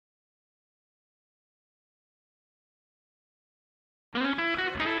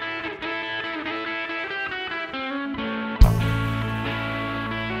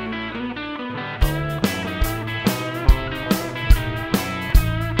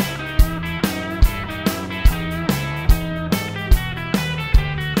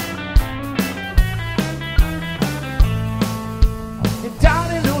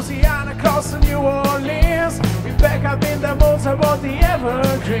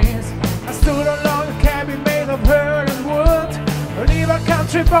evergreens. I stood along a cabin made of earth and wood. I live a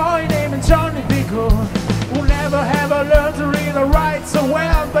country boy named Johnny B. Goode, who never ever learned to read or write so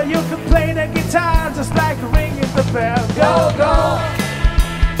well, but you could play the guitar just like ringing the bell. Go, go,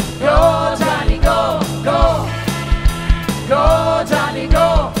 go, Johnny, go, go, go, Johnny,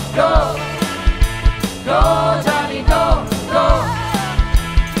 go, go, go, Johnny, go, go,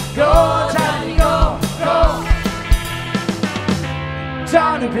 go, Johnny, go, go,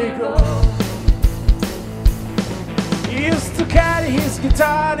 Johnny B. Goode. He used to carry his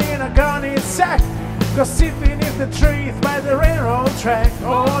guitar in a gunny sack, gossiping in the trees by the railroad track.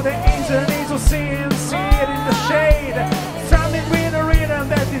 Oh, the engineers will see it in the shade, strumming with the rhythm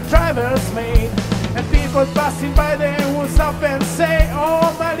that the drivers made. And people passing by them would stop and say,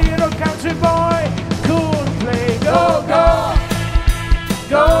 oh, my little country boy could play. Go, go,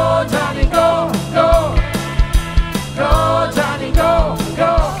 go, Johnny, go, go, go, Johnny, go,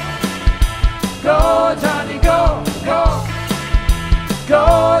 go, go, Johnny, go, go,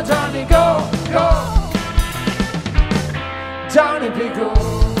 go, Johnny, go, go, Johnny B. Goode.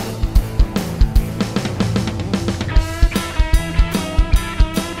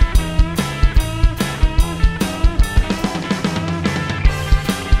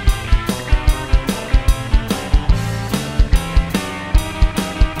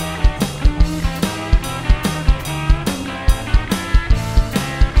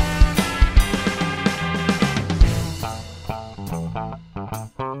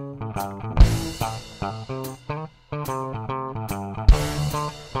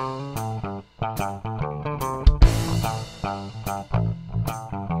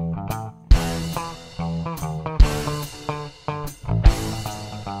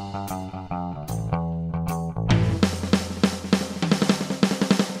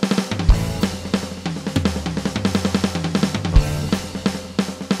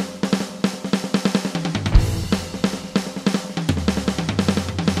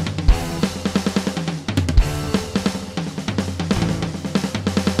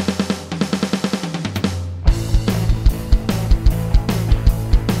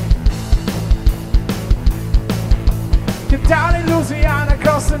 Down in Louisiana,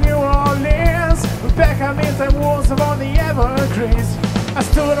 across to New Orleans, Rebecca means I was upon the evergreens. I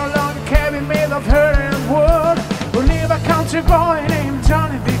stood along a cabin made of earth and wood, who live a country boy named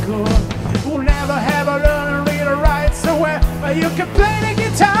Johnny B. Goode, who never ever learned to read or write so well, but you can play the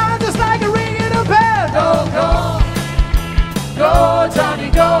guitar just like a ringing a bell. Go, go, go, Johnny,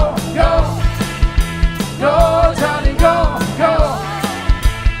 go, go, go, Johnny, go, go,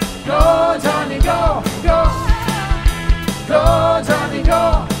 go, Johnny, go, go, go, Johnny,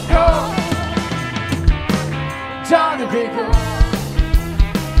 go, go, Johnny B. Goode.